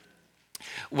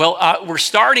Well, we're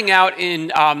starting out in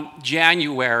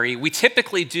January. We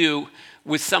typically do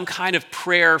with some kind of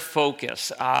prayer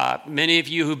focus. Many of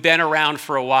you who've been around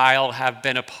for a while have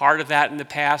been a part of that in the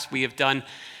past. We have done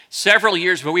several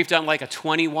years where we've done like a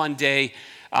 21-day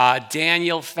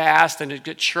Daniel fast and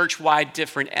a church-wide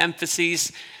different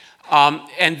emphases.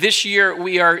 And this year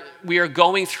we are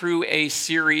going through a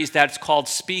series that's called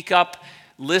Speak Up,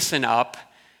 Listen Up,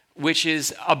 which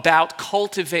is about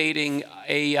cultivating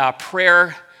a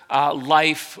prayer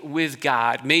life with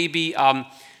God. Maybe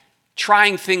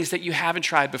trying things that you haven't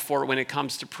tried before when it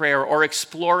comes to prayer, or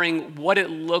exploring what it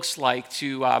looks like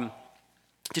to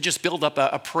just build up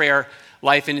a prayer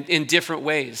life in different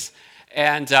ways.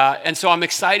 And so I'm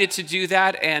excited to do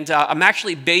that, and I'm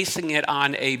actually basing it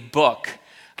on a book.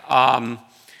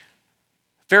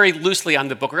 Very loosely on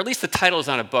the book, or at least the title is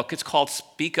on a book. It's called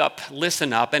Speak Up,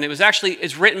 Listen Up, and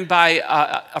it's written by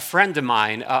a friend of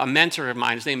mine, a mentor of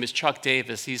mine. His name is Chuck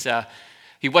Davis.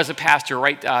 He was a pastor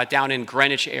right down in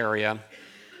Greenwich area,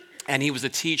 and he was a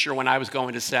teacher when I was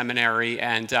going to seminary,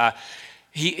 and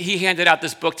he handed out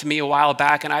this book to me a while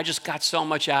back, and I just got so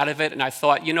much out of it, and I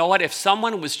thought, you know what, if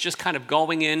someone was just kind of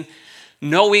going in,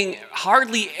 knowing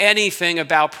hardly anything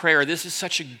about prayer, this is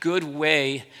such a good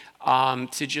way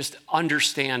to just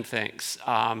understand things.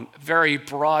 Very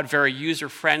broad, very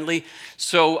user-friendly.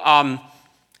 So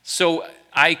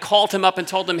I called him up and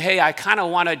told him, hey, I kind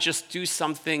of want to just do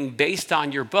something based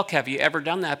on your book. Have you ever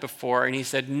done that before? And he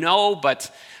said, no,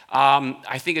 but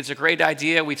I think it's a great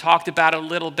idea. We talked about it a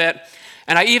little bit.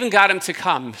 And I even got him to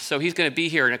come. So he's going to be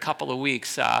here in a couple of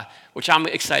weeks, which I'm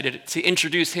excited to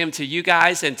introduce him to you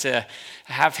guys and to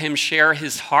have him share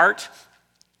his heart.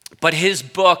 But his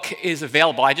book is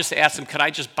available. I just asked him, could I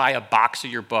just buy a box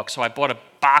of your book? So I bought a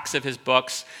box of his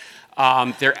books.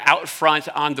 They're out front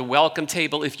on the welcome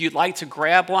table. If you'd like to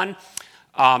grab one,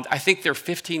 I think they're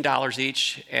 $15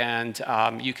 each,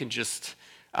 and you can just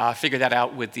figure that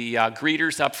out with the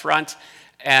greeters up front.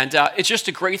 And it's just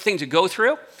a great thing to go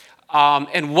through.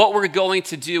 And what we're going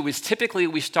to do is typically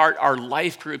we start our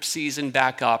life group season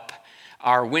back up.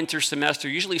 Our winter semester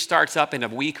usually starts up in a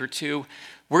week or two.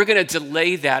 We're going to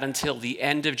delay that until the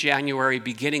end of January,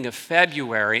 beginning of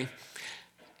February.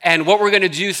 And what we're going to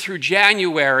do through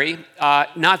January,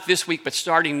 not this week, but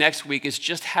starting next week, is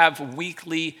just have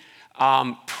weekly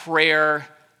prayer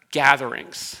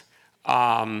gatherings.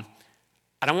 I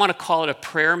don't want to call it a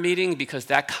prayer meeting because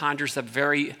that conjures up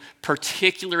very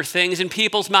particular things in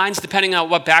people's minds, depending on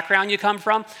what background you come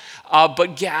from,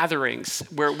 but gatherings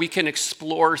where we can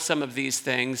explore some of these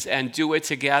things and do it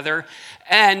together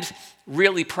and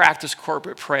really practice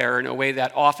corporate prayer in a way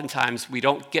that oftentimes we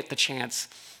don't get the chance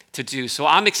to do. So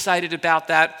I'm excited about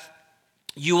that.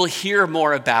 You will hear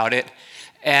more about it.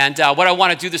 And what I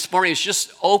want to do this morning is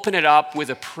just open it up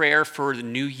with a prayer for the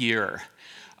new year.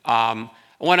 I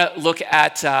want to look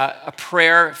at a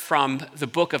prayer from the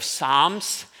book of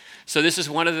Psalms. So this is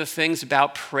one of the things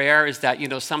about prayer is that,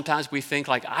 sometimes we think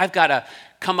like, I've got to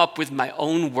come up with my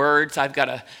own words. I've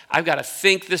got to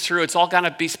think this through. It's all going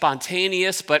to be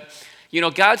spontaneous. But,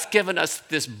 God's given us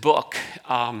this book.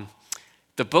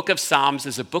 The book of Psalms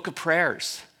is a book of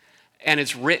prayers. And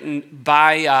it's written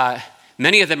by,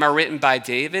 many of them are written by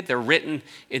David. They're written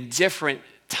in different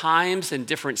times and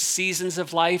different seasons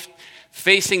of life,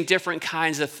 facing different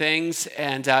kinds of things.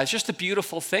 And it's just a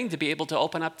beautiful thing to be able to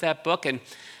open up that book. And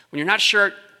when you're not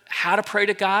sure how to pray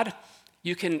to God,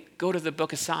 you can go to the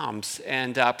book of Psalms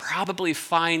and probably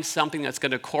find something that's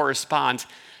going to correspond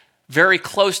very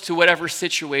close to whatever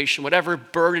situation, whatever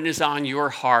burden is on your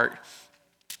heart.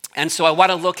 And so I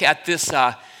want to look at this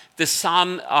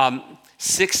Psalm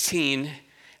 16.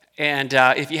 And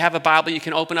if you have a Bible, you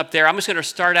can open up there. I'm just going to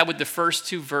start out with the first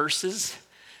two verses.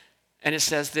 And it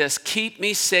says this: keep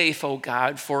me safe, O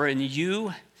God, for in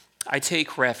you I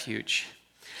take refuge.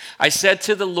 I said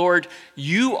to the Lord,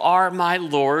 you are my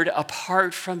Lord.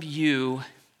 Apart from you,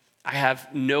 I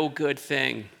have no good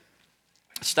thing.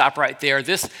 Stop right there.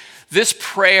 This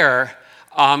prayer,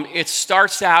 it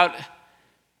starts out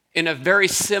in a very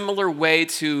similar way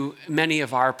to many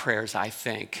of our prayers, I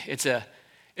think. It's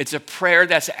a prayer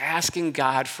that's asking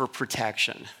God for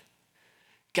protection.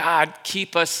 God,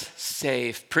 keep us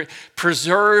safe.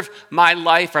 Preserve my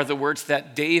life are the words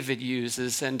that David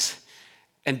uses.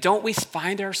 And don't we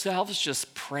find ourselves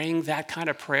just praying that kind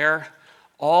of prayer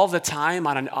all the time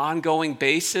on an ongoing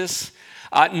basis?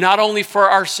 Not only for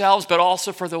ourselves, but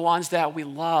also for the ones that we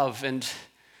love. And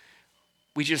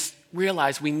we just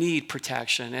realize we need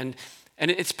protection. And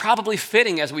it's probably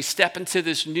fitting as we step into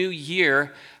this new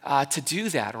year to do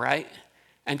that, right?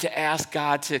 And to ask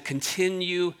God to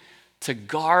continue to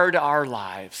guard our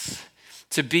lives,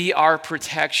 to be our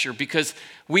protection, because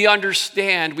we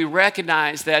understand, we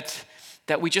recognize that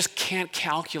we just can't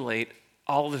calculate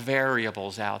all the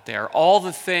variables out there, all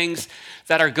the things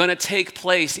that are going to take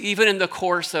place, even in the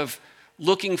course of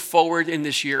looking forward in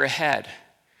this year ahead.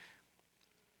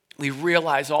 We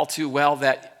realize all too well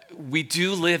that we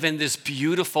do live in this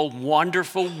beautiful,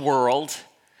 wonderful world,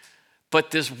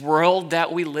 but this world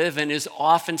that we live in is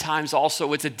oftentimes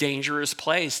also, it's a dangerous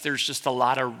place. There's just a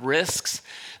lot of risks.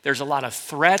 There's a lot of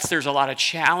threats. There's a lot of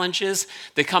challenges.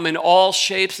 They come in all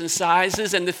shapes and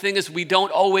sizes. And the thing is, we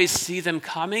don't always see them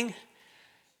coming.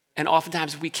 And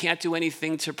oftentimes we can't do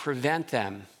anything to prevent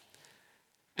them.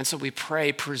 And so we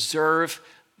pray, preserve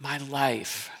my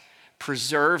life.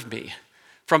 Preserve me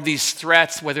from these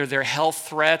threats, whether they're health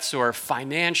threats or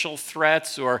financial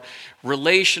threats or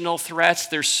relational threats.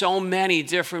 There's so many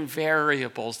different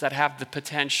variables that have the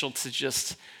potential to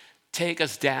just take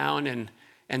us down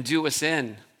and do us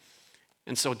in.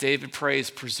 And so David prays,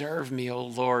 preserve me, O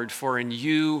Lord, for in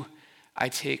you I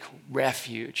take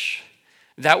refuge.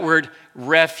 That word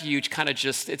refuge kind of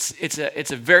just,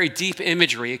 it's a very deep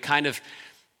imagery. It kind of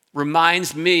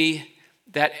reminds me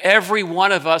that every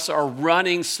one of us are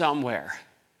running somewhere.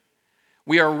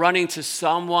 We are running to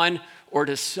someone or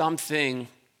to something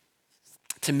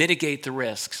to mitigate the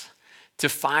risks, to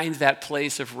find that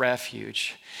place of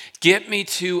refuge. Get me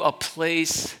to a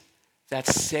place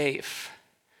that's safe.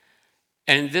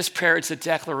 And in this prayer, it's a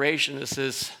declaration that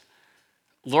says,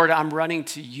 Lord, I'm running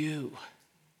to you.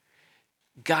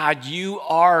 God, you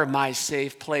are my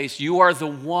safe place. You are the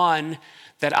one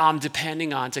that I'm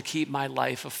depending on to keep my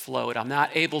life afloat. I'm not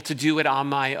able to do it on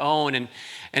my own.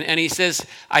 And he says,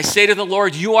 I say to the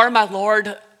Lord, you are my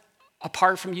Lord.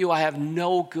 Apart from you, I have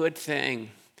no good thing.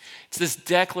 It's this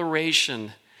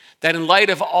declaration that in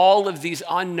light of all of these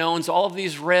unknowns, all of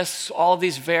these risks, all of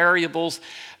these variables,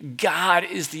 God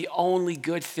is the only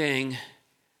good thing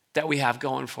that we have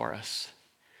going for us.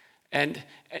 And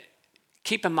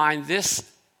keep in mind, this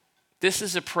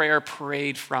is a prayer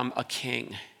prayed from a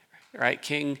king, right?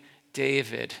 King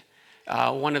David,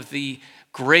 one of the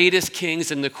greatest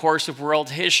kings in the course of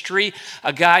world history,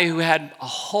 a guy who had a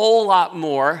whole lot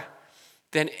more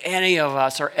than any of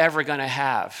us are ever going to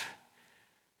have.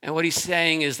 And what he's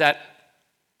saying is that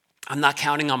I'm not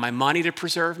counting on my money to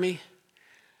preserve me.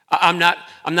 I'm not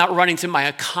running to my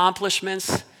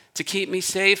accomplishments to keep me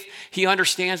safe. He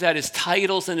understands that his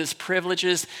titles and his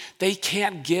privileges, they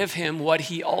can't give him what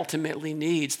he ultimately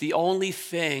needs. The only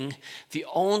thing, the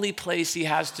only place he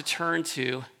has to turn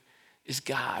to is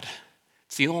God.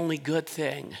 It's the only good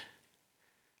thing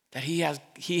that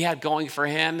he had going for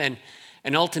him,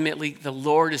 and ultimately the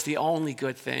Lord is the only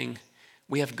good thing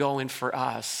we have going for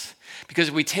us. Because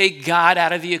if we take God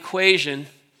out of the equation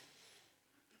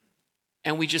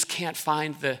and we just can't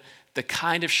find the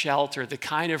kind of shelter, the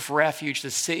kind of refuge,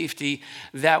 the safety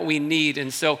that we need.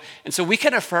 And so we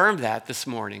can affirm that this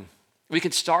morning. We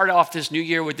can start off this new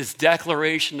year with this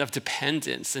declaration of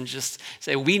dependence and just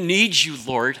say, we need you,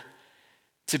 Lord,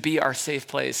 to be our safe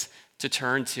place to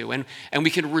turn to. And we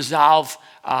can resolve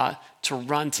to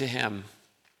run to him.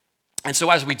 And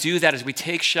so as we do that, as we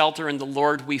take shelter in the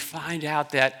Lord, we find out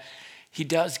that he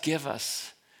does give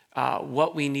us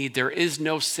what we need. There is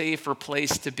no safer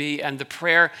place to be. And the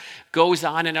prayer goes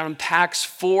on and unpacks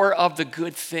 4 of the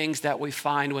good things that we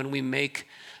find when we make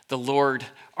the Lord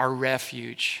our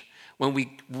refuge, when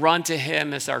we run to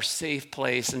him as our safe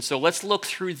place. And so let's look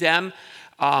through them.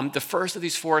 The first of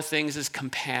these 4 things is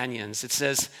companions. It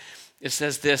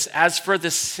says this, as for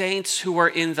the saints who are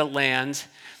in the land,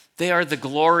 they are the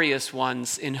glorious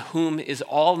ones in whom is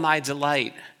all my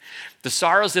delight. The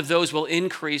sorrows of those will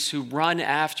increase who run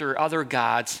after other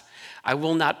gods. I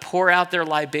will not pour out their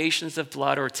libations of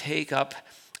blood or take up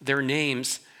their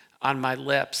names on my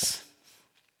lips.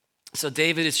 So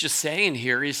David is just saying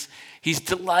here, he's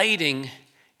delighting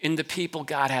in the people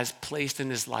God has placed in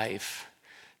his life.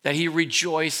 That he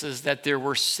rejoices that there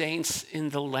were saints in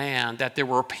the land, that there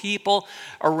were people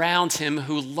around him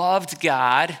who loved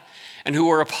God and who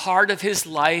were a part of his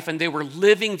life, and they were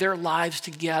living their lives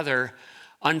together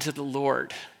unto the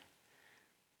Lord.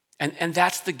 And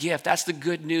that's the gift. That's the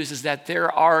good news, is that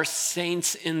there are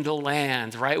saints in the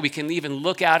land, right? We can even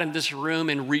look out in this room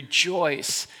and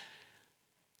rejoice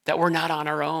that we're not on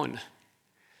our own,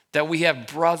 that we have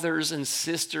brothers and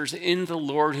sisters in the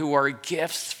Lord who are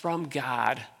gifts from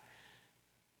God,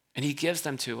 and he gives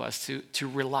them to us to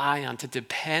rely on, to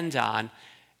depend on,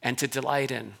 and to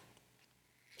delight in.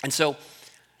 And so,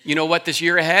 you know what, this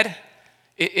year ahead,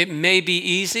 it may be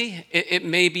easy, it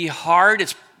may be hard,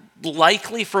 it's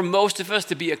likely for most of us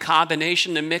to be a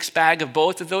combination, a mixed bag of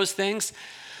both of those things.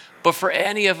 But for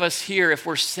any of us here, if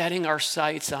we're setting our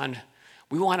sights on,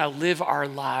 we want to live our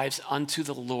lives unto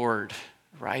the Lord,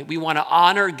 right? We want to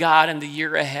honor God in the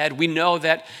year ahead. We know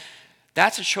that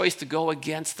that's a choice to go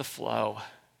against the flow.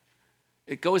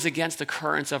 It goes against the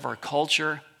currents of our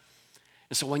culture.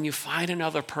 And so when you find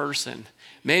another person,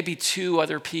 maybe two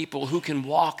other people who can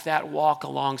walk that walk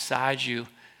alongside you,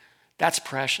 that's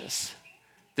precious.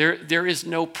 There is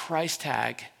no price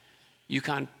tag you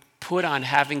can put on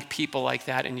having people like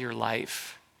that in your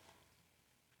life.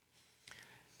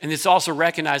 And it's also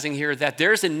recognizing here that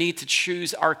there's a need to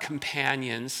choose our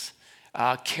companions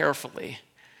carefully,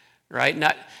 right?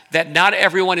 Not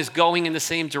everyone is going in the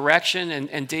same direction,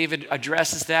 and David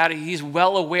addresses that. He's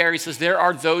well aware. He says there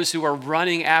are those who are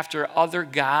running after other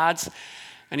gods,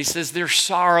 and he says their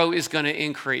sorrow is going to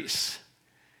increase.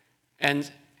 And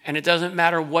it doesn't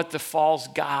matter what the false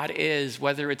god is,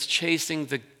 whether it's chasing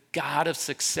the god of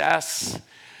success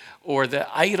or the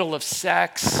idol of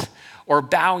sex or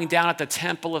bowing down at the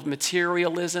temple of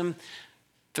materialism.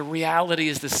 The reality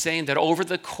is the same, that over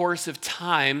the course of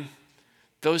time,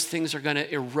 those things are going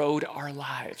to erode our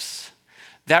lives.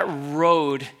 That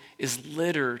road is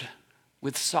littered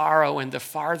with sorrow, and the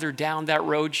farther down that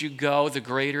road you go, the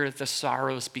greater the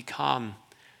sorrows become.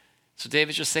 So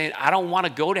David's just saying, I don't want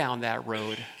to go down that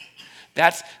road.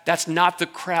 That's not the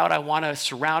crowd I want to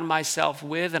surround myself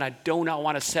with, and I do not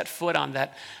want to set foot on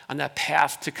that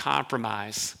path to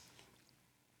compromise.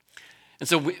 And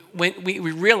so when we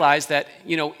realize that,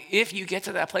 if you get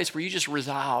to that place where you just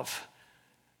resolve,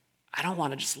 I don't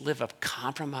want to just live a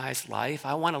compromised life.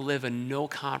 I want to live a no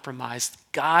compromise,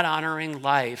 God-honoring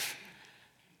life.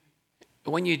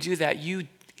 When you do that, you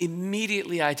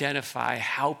immediately identify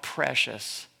how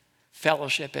precious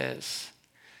fellowship is.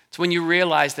 It's when you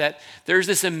realize that there's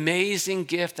this amazing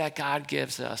gift that God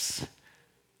gives us,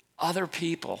 other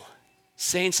people,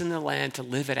 saints in the land to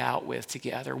live it out with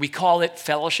together. We call it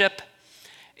fellowship,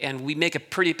 and we make a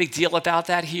pretty big deal about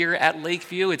that here at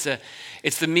Lakeview.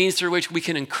 It's the means through which we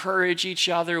can encourage each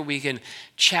other, we can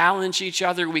challenge each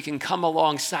other, we can come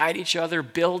alongside each other,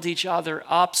 build each other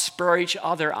up, spur each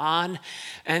other on,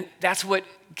 and that's what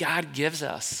God gives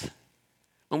us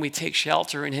when we take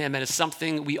shelter in him, and it's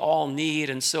something we all need.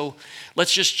 And so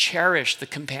let's just cherish the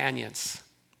companions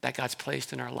that God's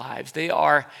placed in our lives. They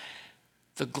are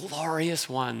the glorious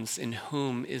ones in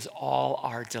whom is all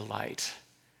our delight.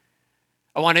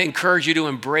 I want to encourage you to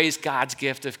embrace God's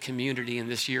gift of community in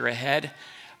this year ahead.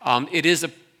 It is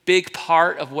a big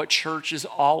part of what church is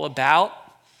all about.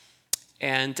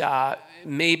 And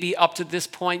maybe up to this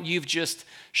point, you've just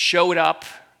showed up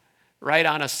right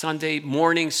on a Sunday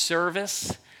morning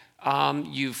service.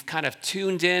 You've kind of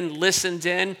tuned in, listened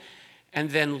in, and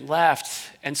then left.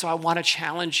 And so I want to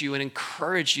challenge you and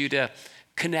encourage you to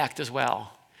connect as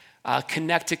well.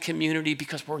 Connect to community,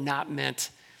 because we're not meant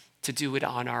to do it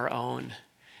on our own.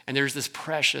 And there's this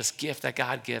precious gift that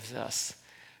God gives us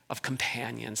of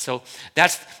companions. So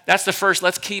that's the first.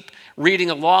 Let's keep reading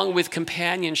along with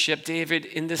companionship. David,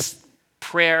 in this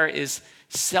prayer, is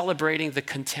celebrating the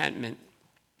contentment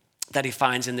that he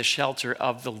finds in the shelter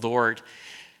of the Lord.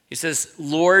 He says,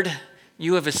 Lord,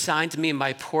 you have assigned to me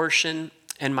my portion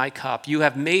and my cup. You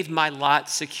have made my lot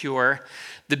secure.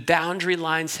 The boundary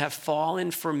lines have fallen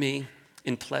for me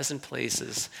in pleasant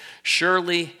places.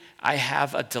 Surely I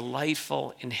have a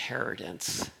delightful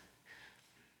inheritance.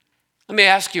 Let me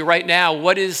ask you right now,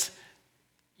 what does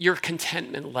your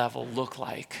contentment level look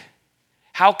like?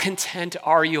 How content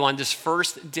are you on this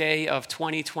first day of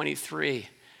 2023?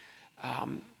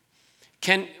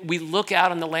 Can we look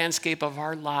out on the landscape of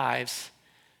our lives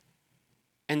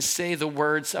and say the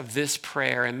words of this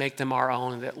prayer and make them our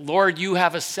own? That, Lord, you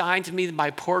have assigned to me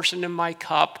my portion and my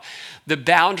cup. The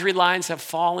boundary lines have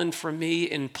fallen for me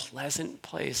in pleasant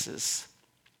places.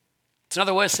 It's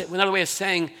another way of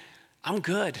saying, I'm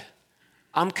good.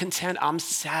 I'm content. I'm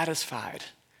satisfied.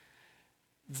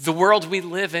 The world we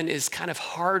live in is kind of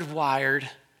hardwired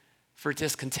for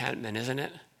discontentment, isn't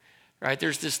it? Right?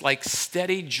 There's this like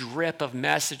steady drip of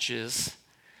messages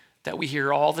that we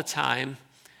hear all the time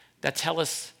that tell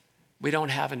us we don't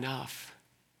have enough.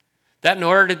 That in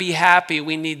order to be happy,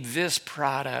 we need this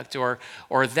product or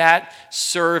that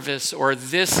service or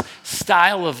this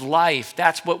style of life.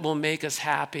 That's what will make us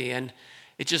happy. And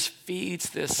it just feeds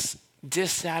this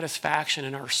dissatisfaction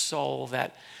in our soul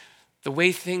that the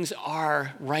way things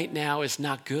are right now is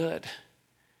not good.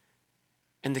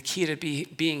 And the key to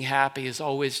being happy is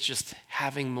always just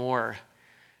having more.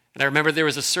 And I remember there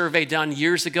was a survey done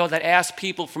years ago that asked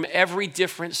people from every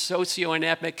different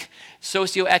socioeconomic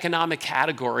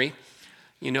category,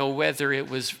 whether it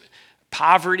was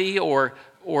poverty or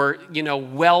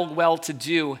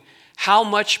well-to-do, How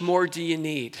much more do you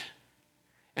need?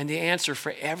 And the answer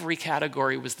for every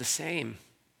category was the same.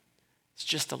 It's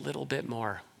just a little bit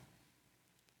more.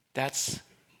 That's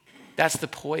the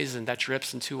poison that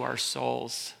drips into our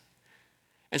souls.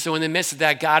 And so in the midst of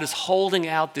that, God is holding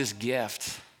out this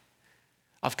gift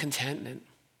of contentment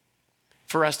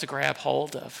for us to grab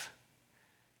hold of.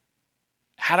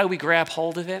 How do we grab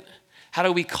hold of it? How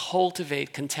do we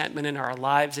cultivate contentment in our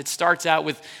lives? It starts out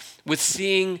with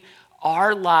seeing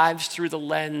our lives through the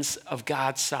lens of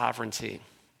God's sovereignty.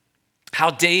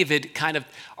 How David kind of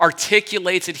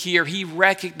articulates it here. He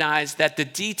recognized that the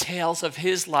details of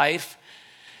his life,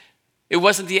 it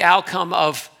wasn't the outcome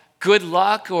of good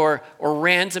luck or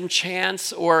random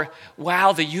chance or,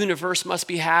 wow, the universe must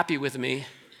be happy with me.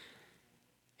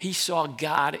 He saw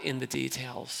God in the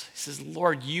details. He says,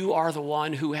 Lord, you are the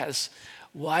one who has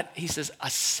what? He says,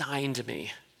 assigned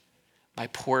me my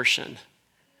portion.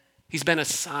 He's been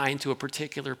assigned to a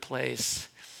particular place.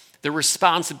 The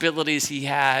responsibilities he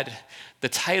had, the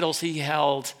titles he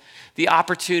held, the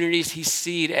opportunities he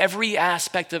seed, every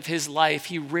aspect of his life,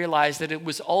 he realized that it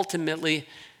was ultimately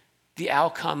the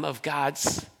outcome of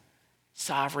God's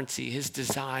sovereignty, his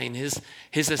design,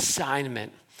 his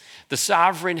assignment. The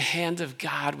sovereign hand of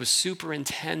God was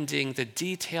superintending the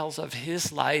details of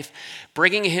his life,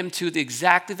 bringing him to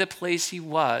exactly the place he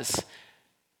was,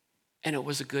 and it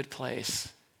was a good place.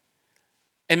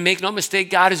 And make no mistake,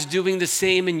 God is doing the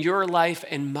same in your life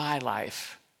and my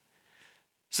life.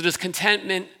 So does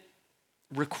contentment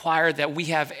require that we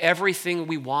have everything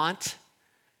we want?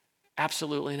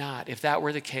 Absolutely not. If that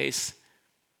were the case,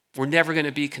 we're never going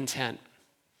to be content.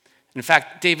 In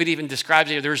fact, David even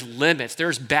describes it, there's limits,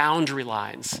 there's boundary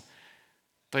lines.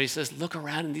 But he says, look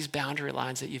around in these boundary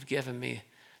lines that you've given me.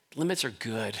 The limits are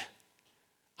good.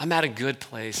 I'm at a good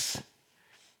place.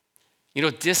 You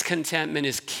know, discontentment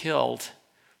is killed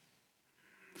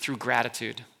through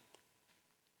gratitude.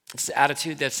 It's the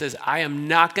attitude that says, I am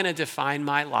not going to define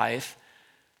my life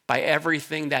by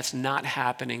everything that's not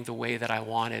happening the way that I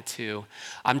want it to.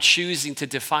 I'm choosing to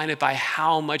define it by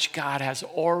how much God has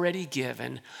already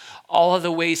given, all of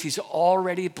the ways he's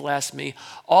already blessed me,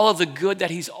 all of the good that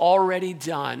he's already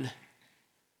done,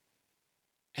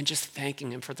 and just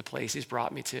thanking him for the place he's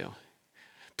brought me to.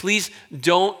 Please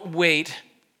don't wait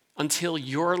until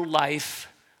your life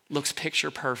looks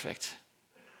picture perfect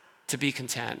to be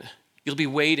content. You'll be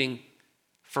waiting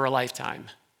for a lifetime.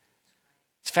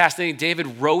 It's fascinating.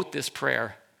 David wrote this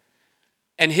prayer,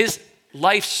 and his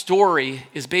life story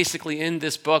is basically in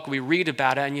this book. We read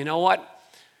about it, and you know what?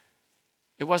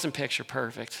 It wasn't picture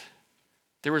perfect.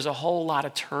 There was a whole lot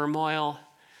of turmoil.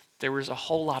 There was a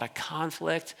whole lot of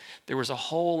conflict. There was a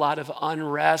whole lot of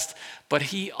unrest, but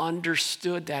he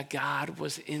understood that God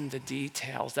was in the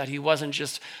details, that he wasn't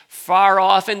just far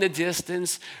off in the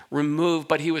distance, removed,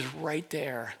 but he was right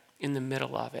there in the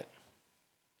middle of it.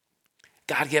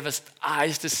 God gave us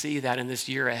eyes to see that in this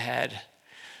year ahead,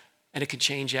 and it could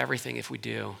change everything if we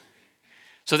do.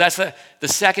 So that's the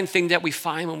second thing that we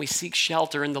find when we seek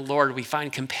shelter in the Lord. We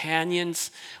find companions,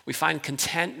 we find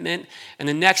contentment, and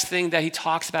the next thing that he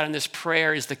talks about in this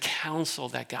prayer is the counsel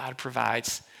that God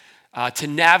provides to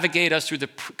navigate us through the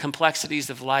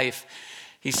complexities of life.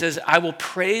 He says, I will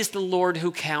praise the Lord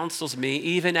who counsels me.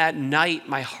 Even at night,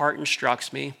 my heart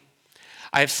instructs me.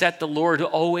 I have set the Lord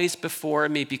always before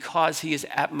me. Because he is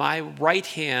at my right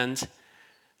hand,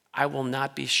 I will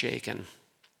not be shaken.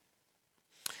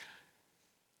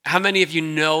 How many of you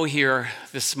know here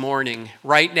this morning,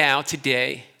 right now,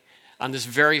 today, on this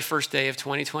very first day of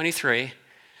 2023,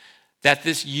 that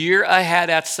this year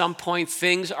ahead at some point,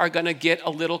 things are going to get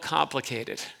a little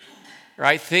complicated,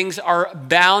 right? Things are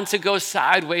bound to go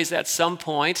sideways at some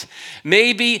point.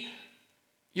 Maybe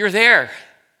you're there,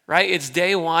 right? It's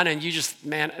day one and you just,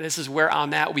 man, this is where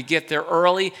I'm at. We get there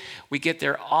early. We get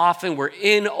there often. We're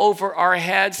in over our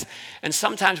heads. And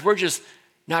sometimes we're just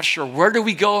not sure. Where do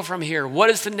we go from here? What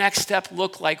does the next step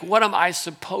look like? What am I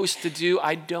supposed to do?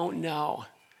 I don't know.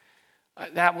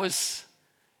 That was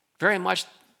very much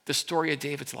the story of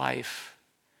David's life.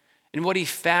 And what he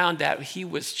found, that he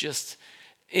was just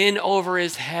in over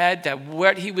his head, that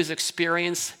what he was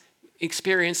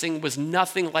experiencing was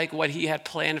nothing like what he had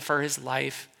planned for his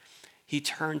life. He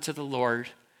turned to the Lord,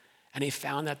 and he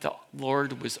found that the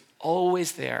Lord was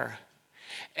always there.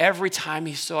 Every time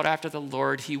he sought after the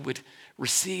Lord, he would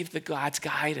receive the God's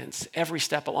guidance every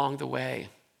step along the way.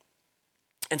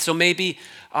 And so maybe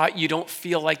you don't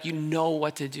feel like you know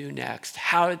what to do next,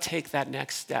 how to take that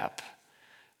next step.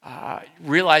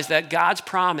 Realize that God's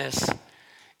promise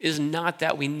is not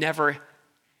that we never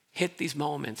hit these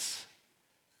moments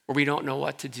where we don't know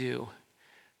what to do.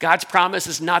 God's promise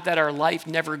is not that our life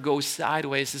never goes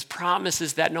sideways. His promise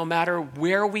is that no matter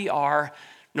where we are,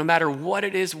 no matter what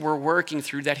it is we're working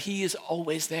through, that he is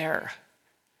always there.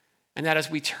 And that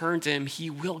as we turn to him, he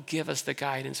will give us the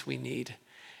guidance we need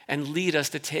and lead us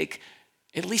to take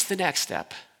at least the next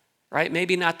step, right?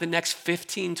 Maybe not the next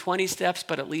 15, 20 steps,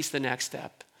 but at least the next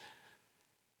step.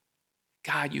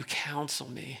 God, you counsel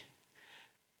me.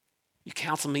 You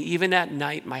counsel me. Even at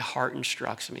night, my heart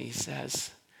instructs me, he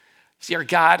says. See, our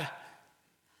God,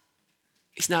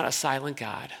 he's not a silent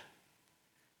God.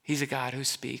 He's a God who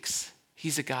speaks.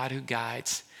 He's a God who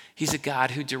guides. He's a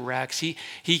God who directs.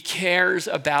 He cares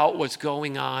about what's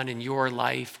going on in your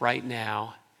life right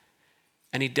now,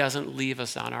 and he doesn't leave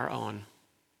us on our own.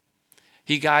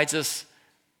 He guides us.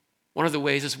 One of the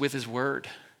ways is with his word.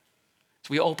 So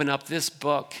we open up this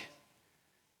book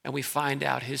and we find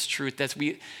out his truth.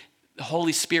 The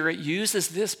Holy Spirit uses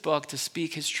this book to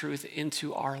speak his truth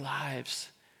into our lives.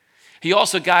 He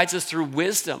also guides us through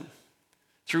wisdom,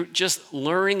 through just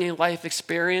learning and life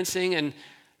experiencing,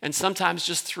 and sometimes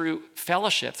just through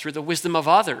fellowship, through the wisdom of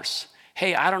others.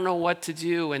 Hey, I don't know what to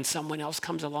do, and someone else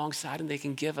comes alongside and they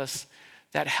can give us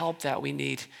that help that we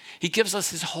need. He gives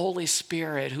us his Holy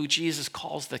Spirit, who Jesus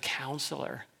calls the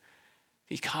counselor.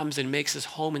 He comes and makes his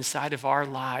home inside of our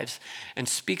lives and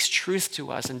speaks truth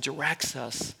to us and directs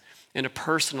us in a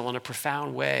personal and a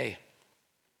profound way.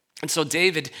 And so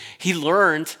David, he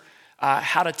learned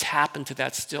how to tap into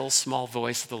that still small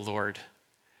voice of the Lord,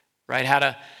 right?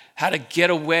 How to get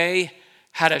away,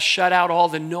 how to shut out all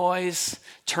the noise,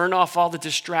 turn off all the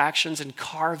distractions, and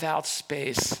carve out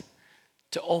space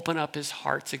to open up his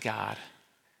heart to God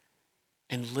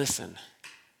and listen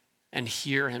and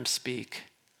hear him speak.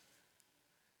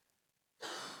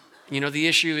 You know, the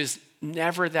issue is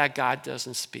never that God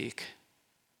doesn't speak.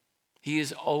 He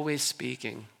is always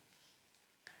speaking.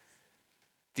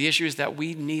 The issue is that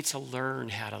we need to learn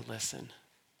how to listen.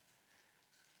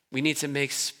 We need to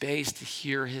make space to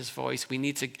hear his voice. We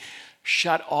need to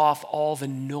shut off all the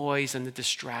noise and the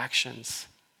distractions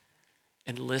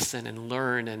and listen and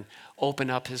learn and open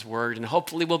up his word. And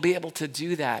hopefully we'll be able to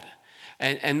do that.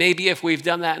 And maybe if we've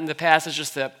done that in the past, it's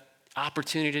just the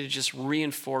opportunity to just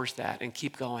reinforce that and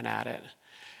keep going at it.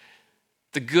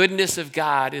 The goodness of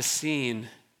God is seen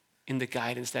in the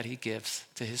guidance that he gives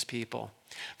to his people.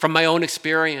 From my own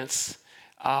experience,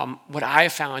 what I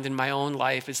found in my own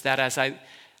life is that as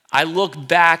I look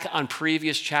back on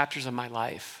previous chapters of my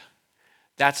life,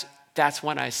 that's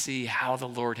when I see how the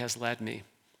Lord has led me.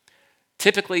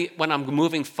 Typically, when I'm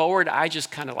moving forward, I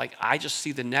just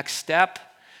see the next step.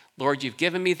 Lord, you've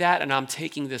given me that, and I'm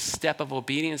taking this step of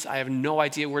obedience. I have no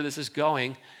idea where this is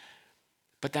going.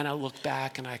 But then I look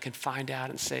back and I can find out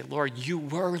and say, Lord, you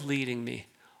were leading me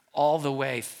all the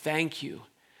way. Thank you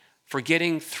for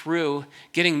getting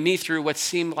me through what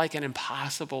seemed like an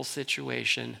impossible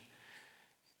situation.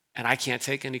 And I can't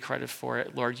take any credit for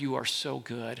it. Lord, you are so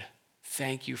good.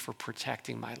 Thank you for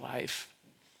protecting my life.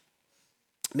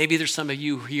 Maybe there's some of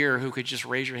you here who could just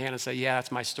raise your hand and say, yeah,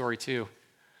 that's my story too.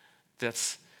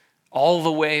 That's all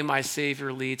the way my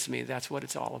Savior leads me. That's what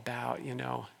it's all about, you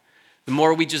know. The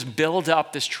more we just build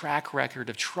up this track record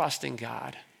of trusting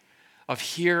God, of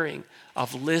hearing,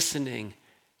 of listening,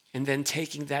 and then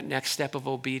taking that next step of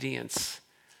obedience,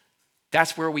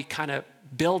 that's where we kind of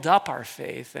build up our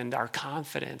faith and our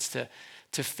confidence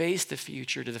to face the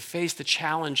future, to face the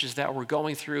challenges that we're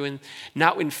going through, and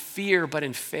not in fear, but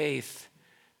in faith.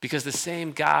 Because the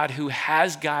same God who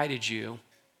has guided you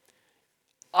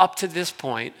up to this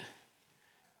point,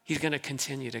 he's going to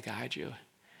continue to guide you.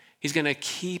 He's going to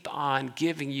keep on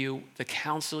giving you the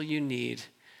counsel you need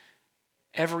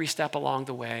every step along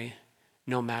the way,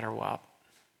 no matter what.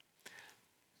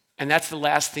 And that's the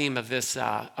last theme of this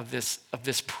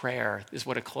prayer, is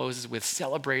what it closes with,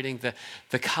 celebrating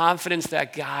the confidence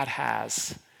that God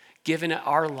has given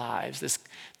our lives,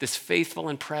 this faithful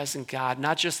and present God,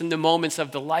 not just in the moments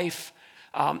of the life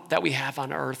that we have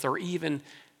on earth, or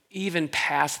even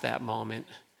past that moment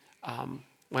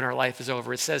when our life is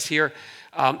over. It says here,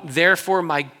 therefore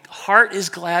my heart is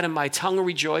glad and my tongue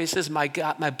rejoices. My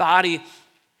body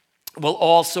will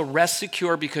also rest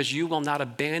secure, because you will not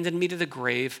abandon me to the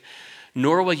grave,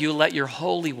 nor will you let your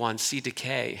Holy One see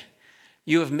decay.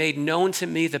 You have made known to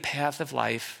me the path of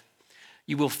life.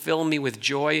 You will fill me with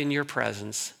joy in your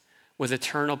presence, with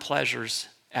eternal pleasures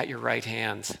at your right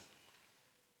hand.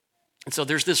 And so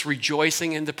there's this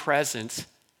rejoicing in the present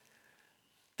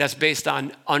that's based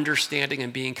on understanding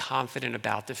and being confident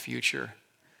about the future.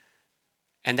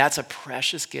 And that's a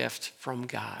precious gift from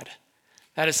God.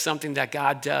 That is something that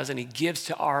God does and he gives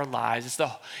to our lives.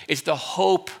 It's the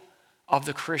hope of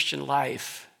the Christian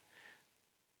life.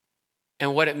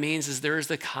 And what it means is there is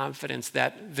the confidence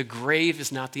that the grave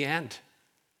is not the end,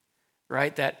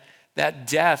 right? That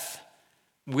death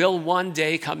will one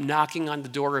day come knocking on the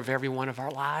door of every one of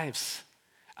our lives.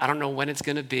 I don't know when it's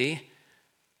going to be,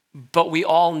 but we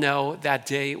all know that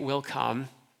day will come.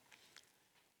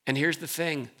 And here's the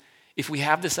thing. If we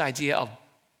have this idea of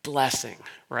blessing,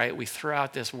 right? We throw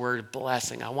out this word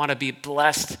blessing. I want to be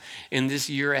blessed in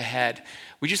this year ahead.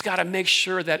 We just got to make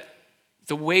sure that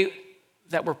the way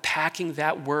that we're packing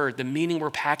that word, the meaning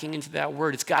we're packing into that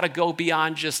word, it's got to go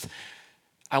beyond just,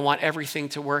 I want everything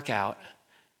to work out.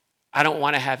 I don't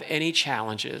want to have any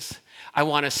challenges. I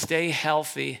want to stay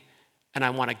healthy, and I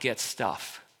want to get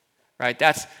stuff, right?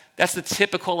 That's the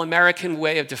typical American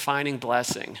way of defining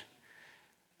blessing.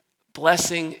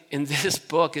 Blessing in this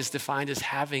book is defined as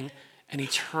having an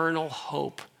eternal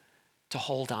hope to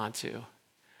hold on to,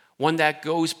 one that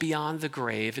goes beyond the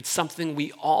grave. It's something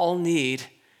we all need.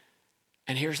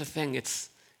 And here's the thing, it's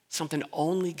something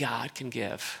only God can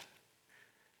give.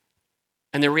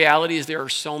 And the reality is there are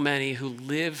so many who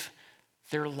live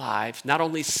their lives not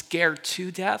only scared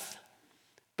to death,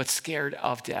 but scared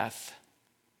of death.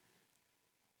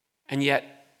 And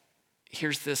yet,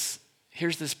 here's this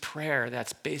prayer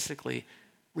that's basically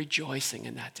rejoicing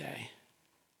in that day.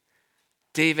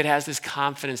 David has this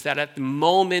confidence that at the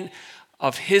moment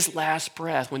of his last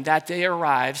breath, when that day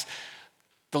arrives,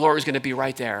 the Lord is going to be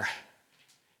right there.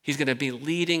 He's going to be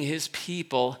leading his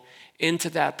people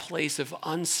into that place of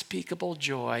unspeakable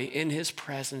joy in his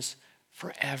presence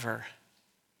forever.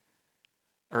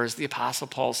 Or as the Apostle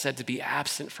Paul said, to be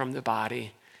absent from the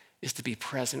body is to be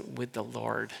present with the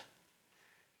Lord.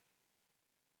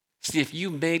 See, if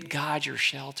you made God your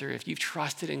shelter, if you've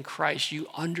trusted in Christ, you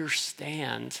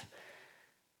understand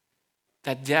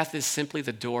that death is simply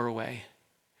the doorway.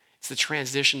 It's the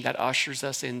transition that ushers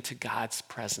us into God's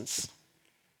presence.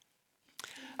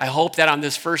 I hope that on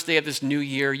this first day of this new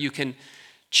year, you can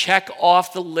check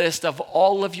off the list of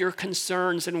all of your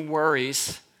concerns and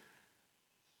worries,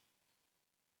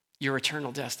 your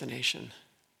eternal destination,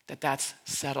 that's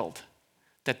settled,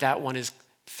 that one is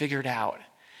figured out.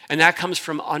 And that comes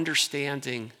from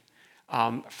understanding,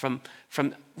 from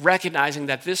recognizing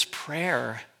that this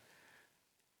prayer,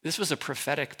 this was a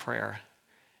prophetic prayer.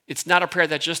 It's not a prayer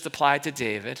that just applied to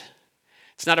David.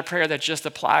 It's not a prayer that just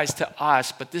applies to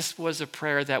us, but this was a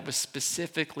prayer that was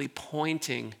specifically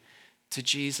pointing to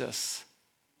Jesus.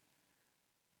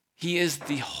 He is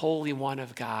the Holy One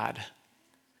of God,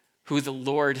 who the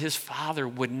Lord, his Father,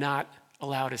 would not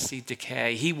allow to see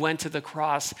decay. He went to the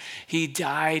cross. He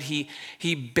died.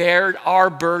 He bared our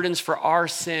burdens for our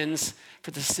sins, for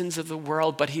the sins of the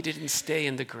world, but he didn't stay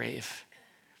in the grave.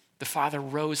 The Father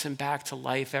rose him back to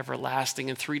life everlasting,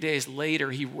 and 3 days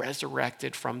later, he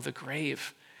resurrected from the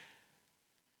grave.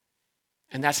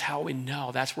 And that's how we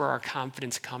know, that's where our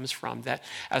confidence comes from, that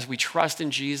as we trust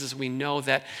in Jesus, we know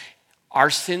that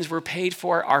our sins were paid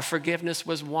for, our forgiveness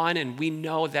was won, and we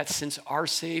know that since our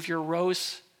Savior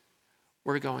rose,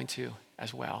 we're going to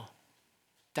as well.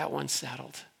 That one's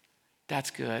settled.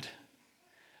 That's good.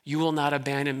 You will not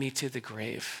abandon me to the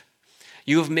grave.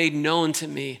 You have made known to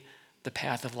me the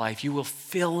path of life. You will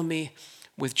fill me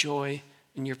with joy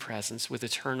in your presence, with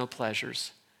eternal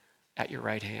pleasures at your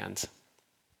right hand.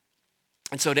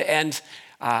 And so to end,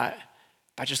 by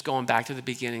just going back to the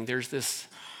beginning, there's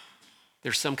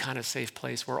some kind of safe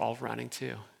place we're all running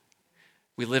to.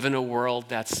 We live in a world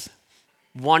that's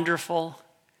wonderful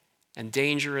and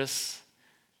dangerous.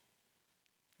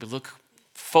 We look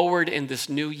forward in this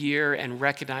new year and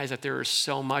recognize that there is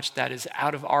so much that is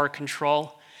out of our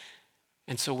control.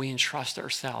 And so we entrust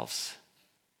ourselves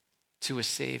to a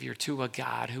Savior, to a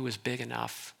God who is big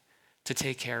enough to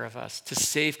take care of us, to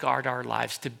safeguard our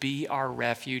lives, to be our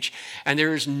refuge. And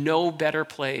there is no better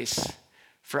place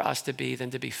for us to be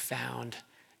than to be found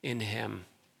in him.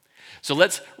 So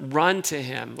let's run to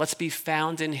him. Let's be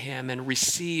found in him and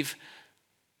receive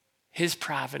his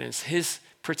providence, his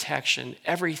protection,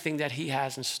 everything that he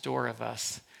has in store of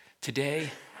us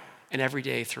today and every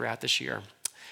day throughout this year.